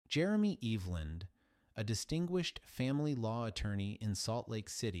Jeremy Eveland, a distinguished family law attorney in Salt Lake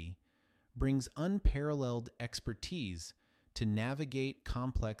City, brings unparalleled expertise to navigate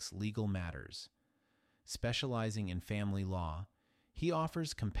complex legal matters. Specializing in family law, he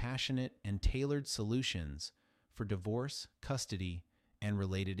offers compassionate and tailored solutions for divorce, custody, and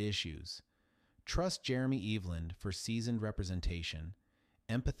related issues. Trust Jeremy Eveland for seasoned representation,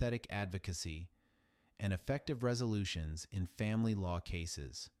 empathetic advocacy, and effective resolutions in family law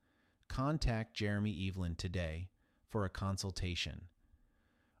cases. Contact Jeremy Eveland today for a consultation.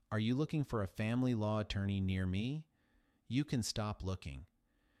 Are you looking for a family law attorney near me? You can stop looking.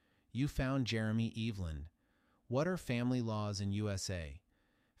 You found Jeremy Eveland. What are family laws in USA?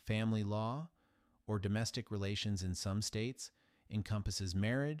 Family law, or domestic relations in some states, encompasses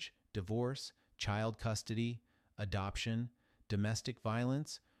marriage, divorce, child custody, adoption, domestic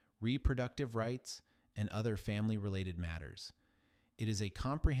violence, reproductive rights, and other family-related matters. It is a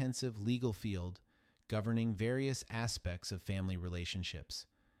comprehensive legal field governing various aspects of family relationships.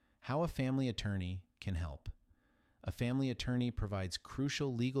 How a family attorney can help. A family attorney provides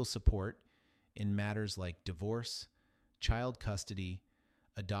crucial legal support in matters like divorce, child custody,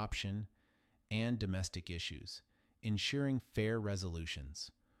 adoption, and domestic issues, ensuring fair resolutions.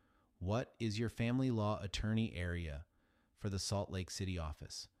 What is your family law attorney area for the Salt Lake City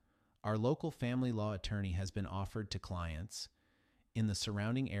office? Our local family law attorney has been offered to clients in the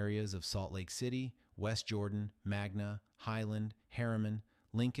surrounding areas of Salt Lake City, West Jordan, Magna, Highland, Harriman,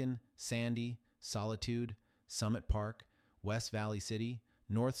 Lincoln, Sandy, Solitude, Summit Park, West Valley City,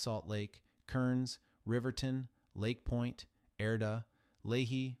 North Salt Lake, Kearns, Riverton, Lake Point, Erda,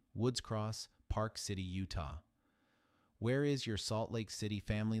 Leahy, Woods Cross, Park City, Utah. Where is your Salt Lake City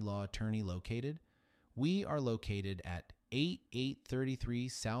family law attorney located? We are located at 8833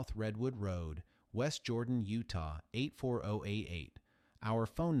 South Redwood Road, West Jordan, Utah, 84088. Our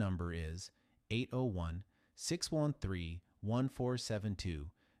phone number is 801-613-1472.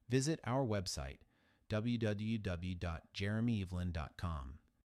 Visit our website, www.jeremyeveland.com.